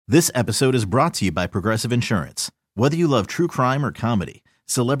This episode is brought to you by Progressive Insurance. Whether you love true crime or comedy,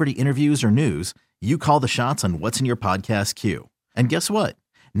 celebrity interviews or news, you call the shots on what's in your podcast queue. And guess what?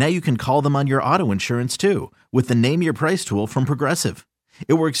 Now you can call them on your auto insurance too with the Name Your Price tool from Progressive.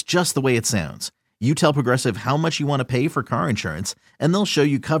 It works just the way it sounds. You tell Progressive how much you want to pay for car insurance, and they'll show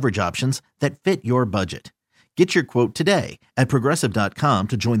you coverage options that fit your budget. Get your quote today at Progressive.com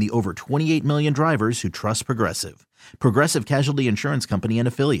to join the over 28 million drivers who trust Progressive. Progressive Casualty Insurance Company and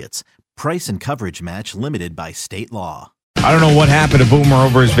Affiliates. Price and coverage match limited by state law. I don't know what happened to Boomer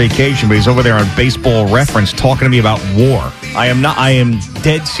over his vacation, but he's over there on Baseball Reference talking to me about war. I am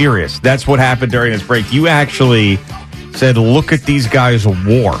dead serious. That's what happened during this break. You actually said, look at these guys'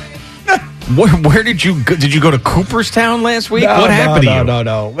 war. Where did you go? Did you go to Cooperstown last week? What happened to you?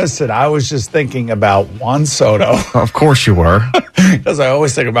 No. Listen, I was just thinking about Juan Soto. Of course you were. Because I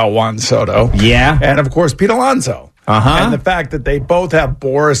always think about Juan Soto. Yeah. And, of course, Pete Alonso. And the fact that they both have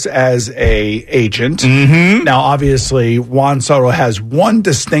Boris as a agent. Mm-hmm. Now, obviously, Juan Soto has one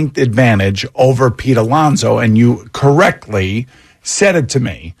distinct advantage over Pete Alonso, and you correctly said it to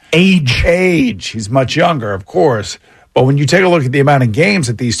me. Age. He's much younger, of course. But when you take a look at the amount of games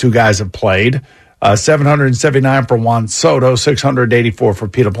that these two guys have played, 779 for Juan Soto, 684 for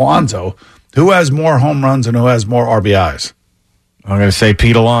Pete Alonso, who has more home runs and who has more RBIs? I'm going to say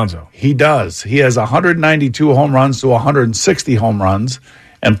Pete Alonso. He does. He has 192 home runs to 160 home runs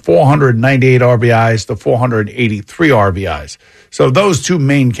and 498 RBIs to 483 RBIs. So those two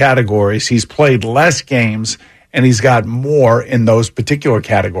main categories, he's played less games and he's got more in those particular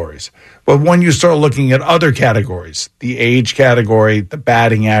categories. But when you start looking at other categories, the age category, the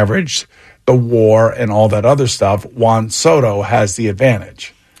batting average, the WAR, and all that other stuff, Juan Soto has the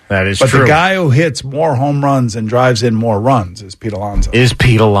advantage. That is true. But the guy who hits more home runs and drives in more runs is Pete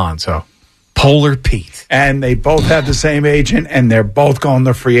Alonso. Polar Pete. And they both have the same agent, and they're both going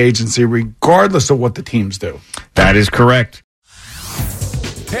to free agency regardless of what the teams do. That is correct.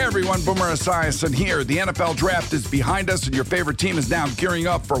 Hey everyone, Boomer Esiason here. The NFL draft is behind us and your favorite team is now gearing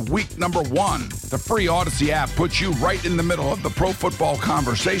up for week number 1. The free Odyssey app puts you right in the middle of the pro football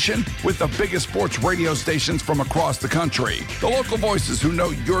conversation with the biggest sports radio stations from across the country. The local voices who know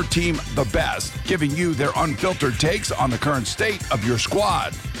your team the best, giving you their unfiltered takes on the current state of your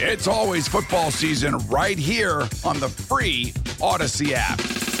squad. It's always football season right here on the free Odyssey app.